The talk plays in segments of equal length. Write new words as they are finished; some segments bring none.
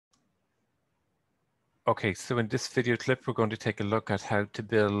Okay, so in this video clip, we're going to take a look at how to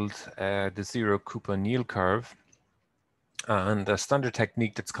build the zero coupon yield curve. And a standard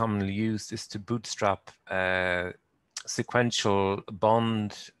technique that's commonly used is to bootstrap sequential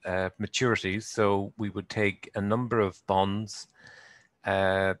bond maturities. So we would take a number of bonds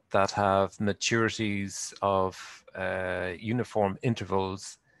that have maturities of uniform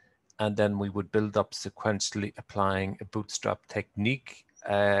intervals, and then we would build up sequentially applying a bootstrap technique.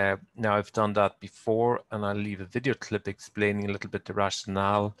 Now I've done that before, and I'll leave a video clip explaining a little bit the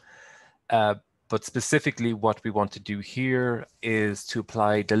rationale. But specifically what we want to do here is to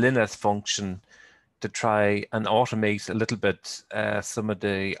apply the linest function to try and automate a little bit some of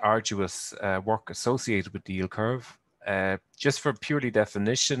the arduous work associated with the yield curve. Just for purely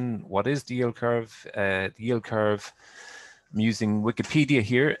definition, what is the yield curve? The yield curve, I'm using Wikipedia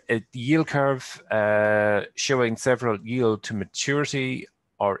here, the yield curve showing several yield to maturity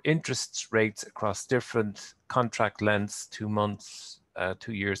or interest rates across different contract lengths, 2 months,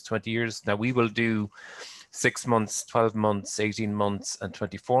 2 years, 20 years. Now we will do 6 months, 12 months, 18 months, and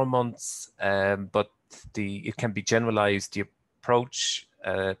 24 months, but it can be generalized. The approach,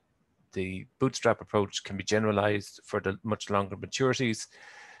 the bootstrap approach, can be generalized for the much longer maturities.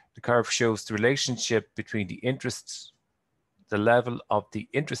 The curve shows the relationship between the level of the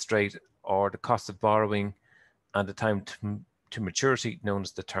interest rate or the cost of borrowing and the time to maturity, known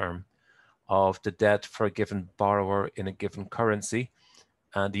as the term, of the debt for a given borrower in a given currency.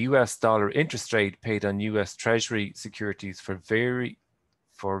 And the US dollar interest rate paid on US Treasury securities for varying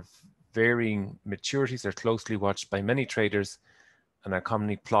maturities are closely watched by many traders and are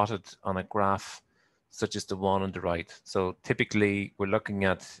commonly plotted on a graph such as the one on the right. So typically we're looking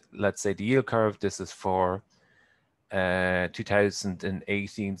at, let's say, the yield curve. This is for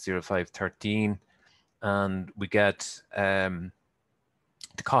 2018, 0513, and we get the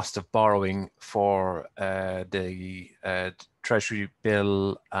cost of borrowing for the Treasury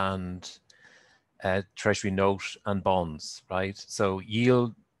bill and Treasury note and bonds, right? So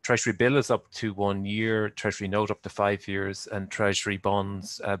yield, Treasury bill is up to 1 year, Treasury note up to 5 years, and Treasury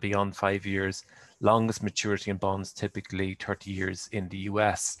bonds beyond 5 years. Longest maturity in bonds, typically 30 years in the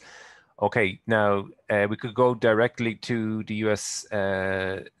US. Okay, now we could go directly to the US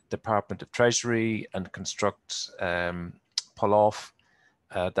Department of Treasury and pull off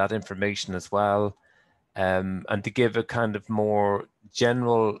that information as well. And to give a kind of more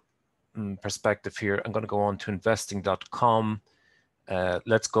general perspective here, I'm going to go on to investing.com.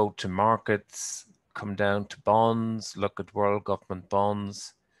 Let's go to markets, come down to bonds, look at world government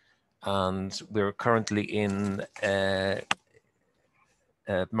bonds. And we're currently in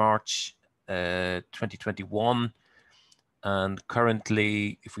March 2021. And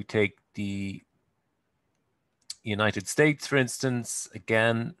currently, if we take the United States, for instance,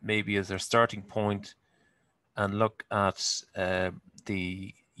 again, maybe as our starting point, and look at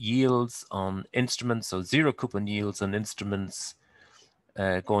the yields on instruments, so zero coupon yields on instruments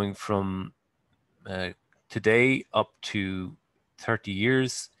going from today up to 30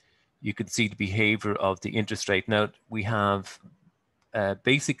 years, you can see the behavior of the interest rate. Now we have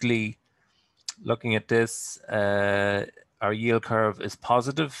basically, looking at this, our yield curve is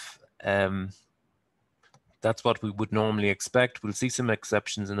positive. That's what we would normally expect. We'll see some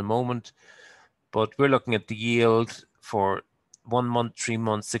exceptions in a moment, but we're looking at the yield for 1 month, 3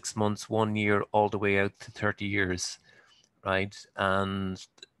 months, 6 months, 1 year, all the way out to 30 years, right? And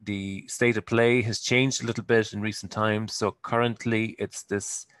the state of play has changed a little bit in recent times. So currently it's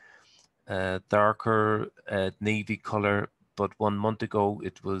this darker navy color, but 1 month ago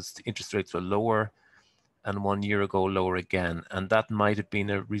the interest rates were lower, and 1 year ago lower again. And that might have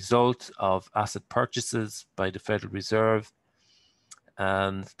been a result of asset purchases by the Federal Reserve.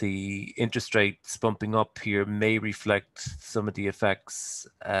 And the interest rates bumping up here may reflect some of the effects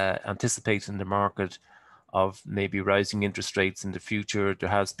anticipated in the market of maybe rising interest rates in the future. There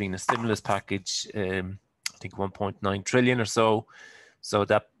has been a stimulus package, I think 1.9 trillion or so. So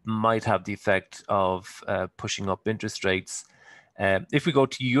that might have the effect of pushing up interest rates. If we go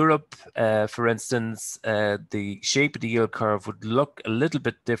to Europe, for instance, the shape of the yield curve would look a little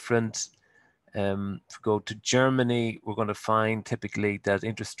bit different. If we go to Germany, we're going to find typically that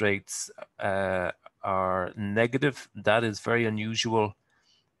interest rates are negative. That is very unusual.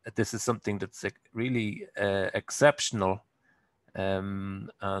 This is something that's really exceptional.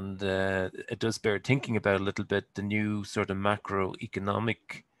 And it does bear thinking about a little bit, the new sort of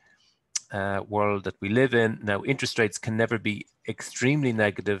macroeconomic world that we live in. Now, interest rates can never be extremely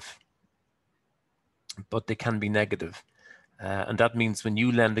negative, but they can be negative. And that means when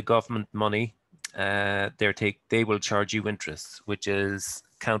you lend the government money, they will charge you interest, which is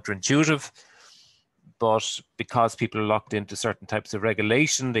counterintuitive. but because people are locked into certain types of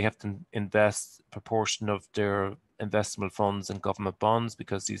regulation, they have to invest a proportion of their investable funds in government bonds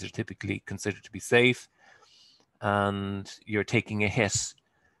because these are typically considered to be safe, and you're taking a hit,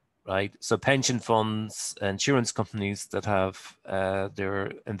 right? So pension funds, insurance companies that have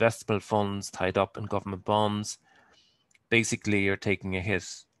their investable funds tied up in government bonds, basically you're taking a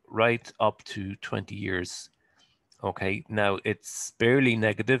hit right up to 20 years. Okay, now it's barely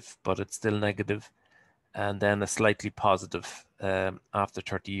negative, but it's still negative, and then a slightly positive after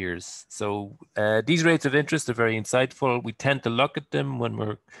 30 years. So these rates of interest are very insightful. We tend to look at them when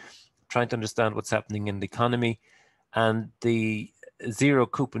we're trying to understand what's happening in the economy. And the zero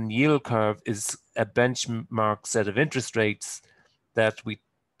coupon yield curve is a benchmark set of interest rates that we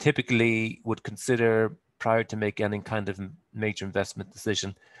typically would consider prior to make any kind of major investment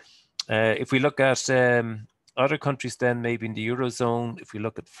decision. If we look at other countries, then maybe in the Eurozone, if we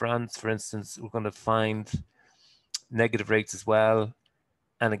look at France, for instance, we're going to find negative rates as well.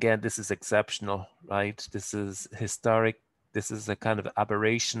 And again, this is exceptional, right? This is historic. This is a kind of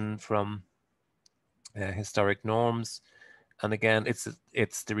aberration from historic norms. And again,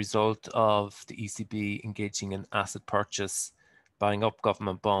 it's the result of the ECB engaging in asset purchase, buying up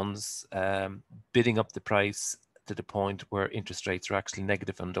government bonds, bidding up the price to the point where interest rates are actually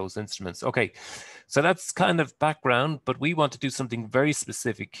negative on those instruments. Okay, so that's kind of background, but we want to do something very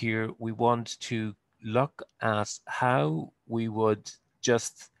specific here. We want to look at how we would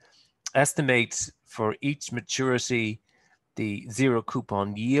just estimate for each maturity the zero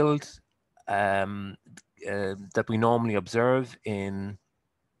coupon yield that we normally observe in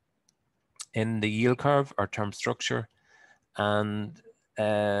the yield curve or term structure. And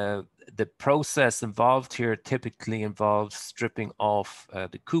the process involved here typically involves stripping off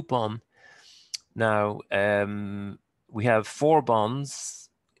the coupon. Now, we have 4 bonds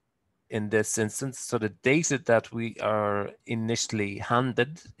in this instance. So the data that we are initially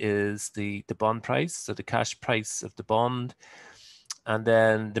handed is the bond price, so the cash price of the bond, and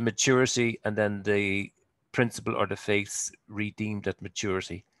then the maturity, and then the principal or the face redeemed at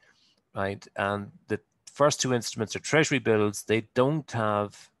maturity, right? And the first 2 instruments are treasury bills. They don't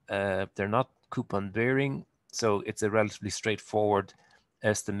have, they're not coupon bearing, so it's a relatively straightforward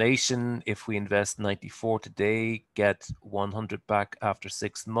estimation. If we invest 94 today, get 100 back after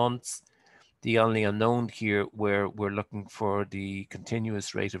 6 months. The only unknown here where we're looking for the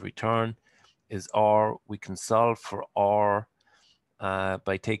continuous rate of return is R. We can solve for R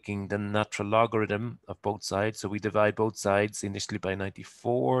by taking the natural logarithm of both sides. So we divide both sides initially by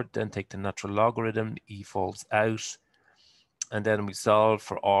 94, then take the natural logarithm, E falls out, and then we solve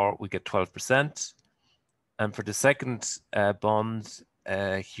for R, we get 12%. And for the second bond,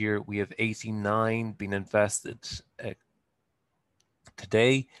 here we have 89 being invested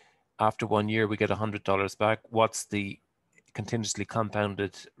today. After 1 year, we get $100 back. What's the continuously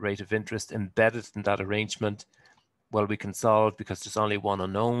compounded rate of interest embedded in that arrangement? Well, we can solve because there's only one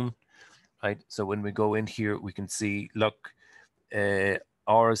unknown, right? So when we go in here, we can see, look,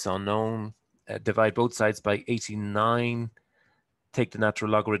 R is unknown, divide both sides by 89, take the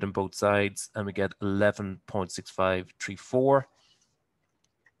natural logarithm both sides, and we get 11.6534.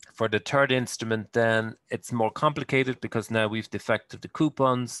 For the third instrument, then it's more complicated because now we've defected the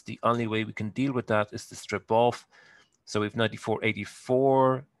coupons. The only way we can deal with that is to strip off. So we've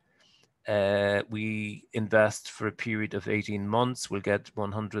 94.84. We invest for a period of 18 months. We'll get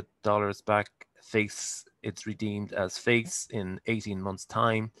 $100 back face. It's redeemed as face in 18 months'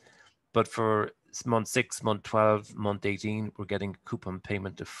 time. But for month 6, month 12, month 18, we're getting a coupon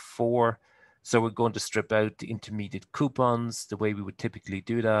payment of 4. So we're going to strip out the intermediate coupons. The way we would typically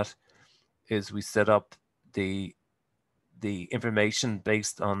do that is we set up the information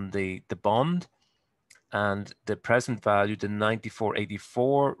based on the bond, and the present value, the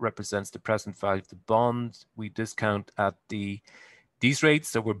 94.84, represents the present value of the bond. We discount at these rates,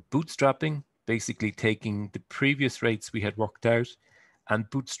 so we're bootstrapping, basically taking the previous rates we had worked out and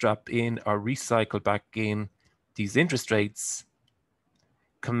bootstrap in or recycle back in these interest rates,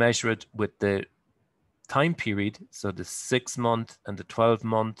 commensurate with the time period. So the 6-month and the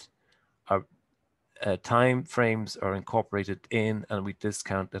 12-month are time frames are incorporated in, and we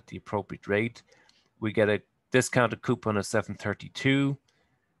discount at the appropriate rate. We get a discounted coupon of 732.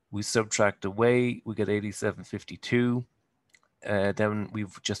 We subtract away, we get 87.52. Then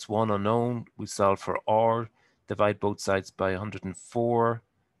we've just one unknown. We solve for R, divide both sides by 104,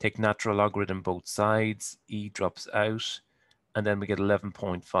 take natural logarithm both sides, E drops out, and then we get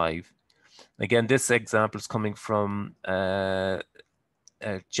 11.5. Again, this example is coming from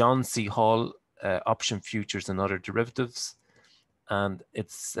John C. Hall, Option Futures and Other Derivatives. And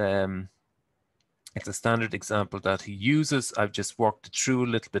it's It's a standard example that he uses. I've just worked it through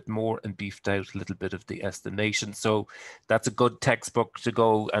a little bit more and beefed out a little bit of the estimation. So that's a good textbook to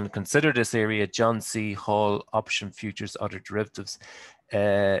go and consider this area. John C. Hall, Option Futures, Other Derivatives.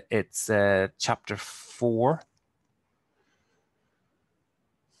 It's chapter 4.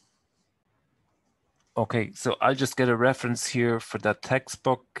 Okay, so I'll just get a reference here for that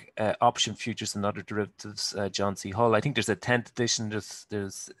textbook, Option Futures and Other Derivatives, John C. Hall. I think there's a 10th edition.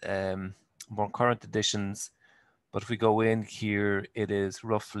 There's more current editions. But if we go in here, it is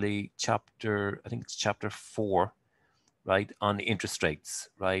roughly chapter, I think it's chapter 4, right, on interest rates,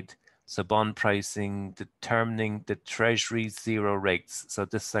 right? So bond pricing, determining the Treasury zero rates. So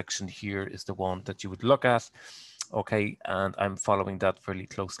this section here is the one that you would look at. Okay, and I'm following that fairly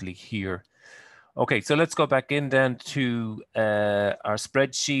closely here. Okay, so let's go back in then to our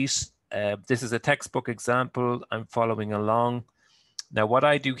spreadsheet. This is a textbook example. I'm following along. Now, what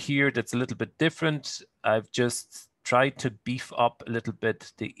I do here that's a little bit different, I've just tried to beef up a little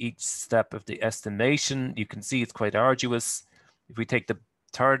bit each step of the estimation. You can see it's quite arduous. If we take the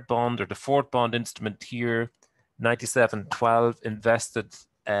third bond or the fourth bond instrument here, 97.12 invested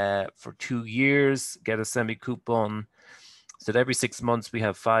for 2 years, get a semi-coupon. So every 6 months we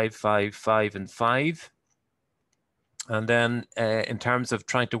have 5, 5, 5, and 5. And then in terms of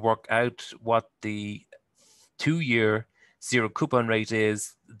trying to work out what the 2-year zero coupon rate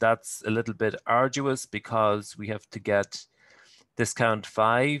is, that's a little bit arduous because we have to get discount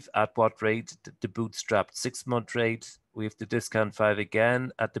 5 at what rate? The bootstrapped 6-month rate. We have to discount 5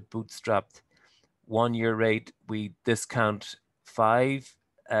 again at the bootstrapped 1-year rate. We discount 5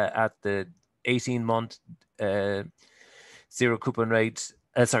 at the 18-month zero coupon rate.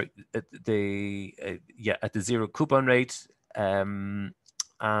 At the zero coupon rate.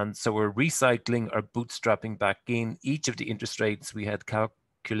 And so we're recycling or bootstrapping back in each of the interest rates we had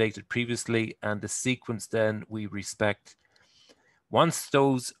calculated previously, and the sequence then we respect. Once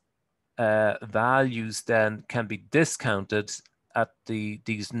those values then can be discounted at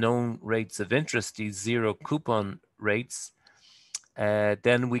these known rates of interest, these zero coupon rates,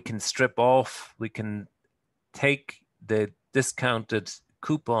 then we can strip off, we can take the discounted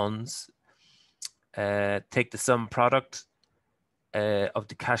coupons, take the sum product of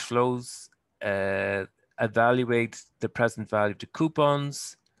the cash flows, evaluate the present value of the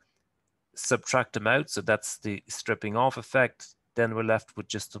coupons, subtract them out. So that's the stripping off effect. Then we're left with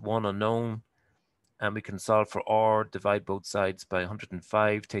just the one unknown, and we can solve for R, divide both sides by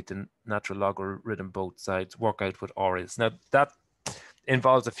 105, take the natural logarithm both sides, work out what R is. Now that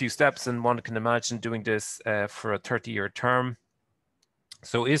involves a few steps, and one can imagine doing this for a 30-year term.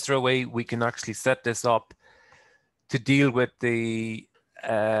 So is there a way we can actually set this up to deal with the,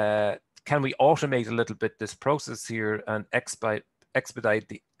 can we automate a little bit this process here and expedite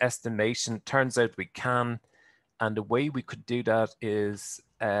the estimation? Turns out we can. And the way we could do that is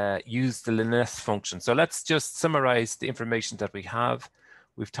use the linest function. So let's just summarize the information that we have.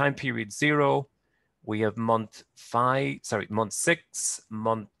 We have time period 0. We have month 6,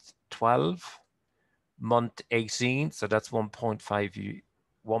 month 12, month 18. So that's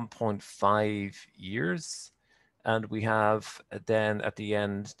 1.5 years. And we have then at the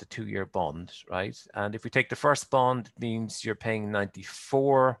end the 2-year bond, right? And if we take the first bond, it means you're paying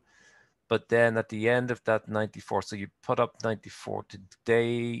 94. But then at the end of that 94, so you put up 94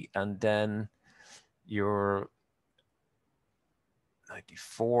 today, and then your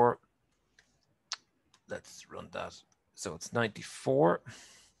 94, let's run that. So it's 94,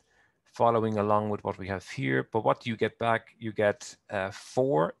 following along with what we have here. But what do you get back? You get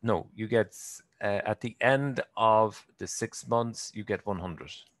you get at the end of the 6 months, you get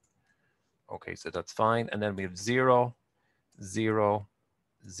 100. Okay, so that's fine. And then we have 0, 0,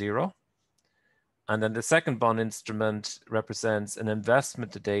 0. And then the second bond instrument represents an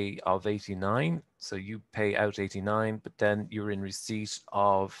investment today of 89. So you pay out 89, but then you're in receipt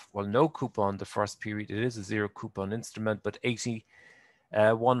of, well, no coupon the first period. It is a zero coupon instrument, but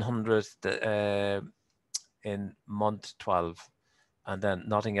 100 in month 12. And then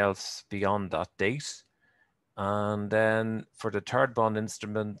nothing else beyond that date. And then for the third bond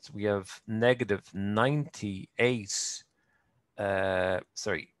instrument, we have negative 98,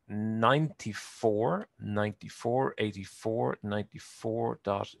 94, 94, 84,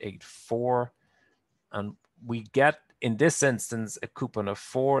 94.84. And we get, in this instance, a coupon of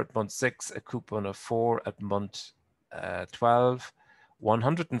 4 at month 6, a coupon of 4 at month 12,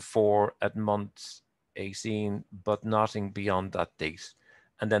 104 at month 18, but nothing beyond that date.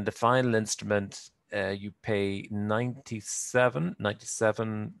 And then the final instrument, you pay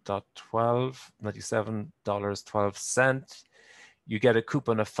 $97.12. You get a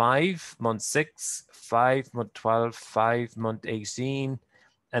coupon of 5, month 6, 5, month 12, 5, month 18,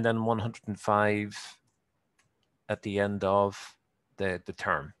 and then 105 at the end of the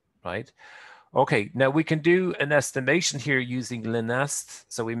term, right? Okay, now we can do an estimation here using linest.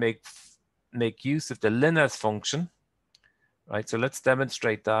 So we make use of the linest function, right? So let's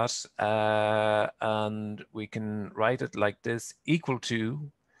demonstrate that. And we can write it like this, equal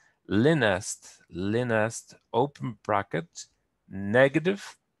to linest, open bracket,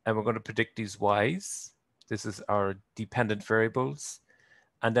 negative, and we're going to predict these y's. This is our dependent variables.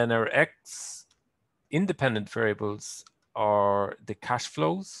 And then our x independent variables are the cash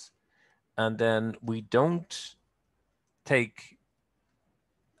flows. And then we don't take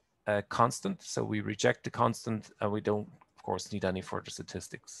a constant, so we reject the constant, and we don't, of course, need any further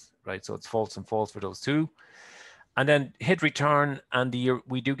statistics, right? So it's false and false for those two. And then hit return, and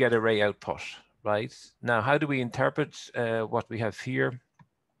we do get array output, right? Now, how do we interpret what we have here?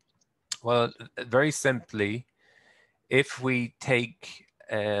 Well, very simply, if we take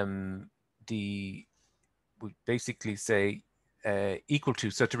we basically say equal to,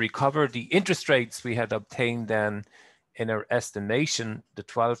 so to recover the interest rates we had obtained then in our estimation, the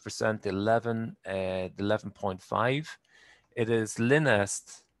 12%, 11, the 11.5, it is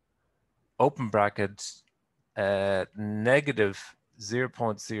linest, open bracket, negative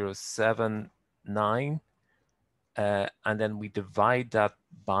 0.079, and then we divide that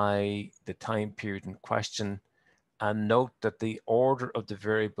by the time period in question, and note that the order of the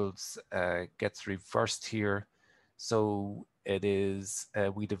variables gets reversed here. So it is,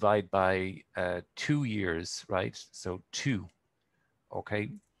 we divide by 2 years, right? So 2,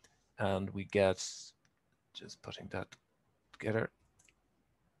 okay? And we get, just putting that together,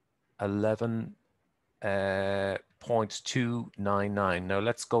 11.299. Now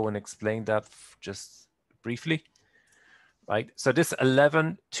let's go and explain that just briefly. Right, so this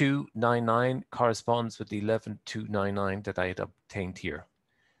 11.299 corresponds with the 11.299 that I had obtained here.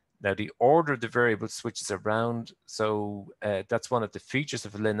 Now the order of the variable switches around, so that's one of the features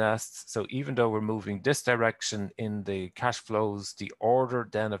of linest. So even though we're moving this direction in the cash flows, the order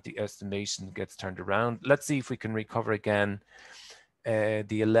then of the estimation gets turned around. Let's see if we can recover again the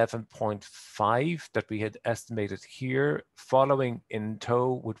 11.5 that we had estimated here, following in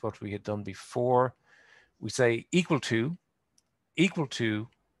tow with what we had done before. We say equal to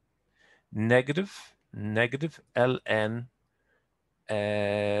negative ln,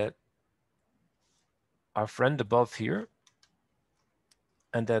 our friend above here,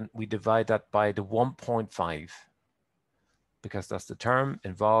 and then we divide that by the 1.5 because that's the term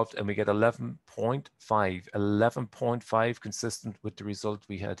involved, and we get 11.5 consistent with the result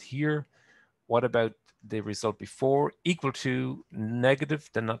we had here. What about the result before? Equal to negative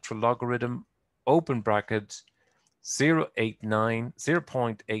the natural logarithm, open bracket,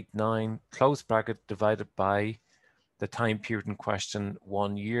 0.89, close bracket, divided by the time period in question,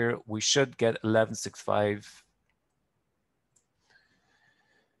 1 year. We should get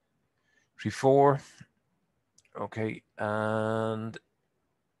 11.6534. Okay, and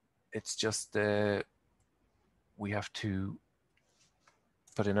it's just we have to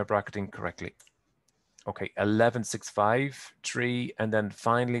put in our bracketing correctly. Okay, 11.653, and then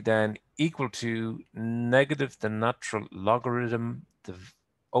finally then equal to negative the natural logarithm, the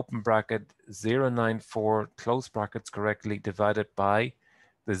open bracket 0.94, close brackets correctly, divided by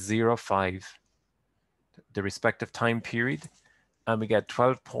the 0.5, the respective time period, and we get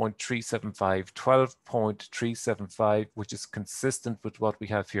 12.375, which is consistent with what we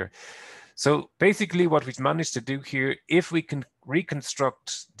have here. So basically what we've managed to do here, if we can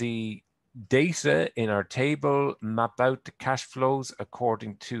reconstruct the data in our table, map out the cash flows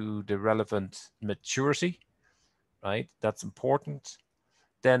according to the relevant maturity, right? That's important.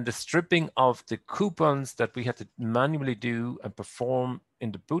 Then the stripping of the coupons that we had to manually do and perform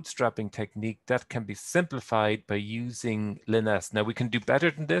in the bootstrapping technique, that can be simplified by using linest. Now we can do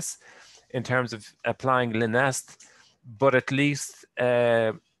better than this in terms of applying linest, but at least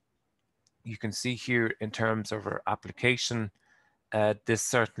you can see here in terms of our application, this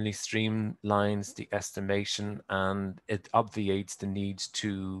certainly streamlines the estimation, and it obviates the need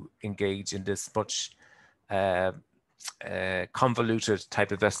to engage in this much convoluted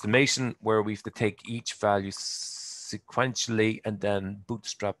type of estimation where we have to take each value sequentially and then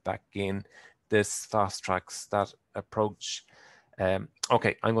bootstrap back in. This fast tracks that approach.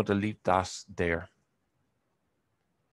 Okay, I'm going to leave that there.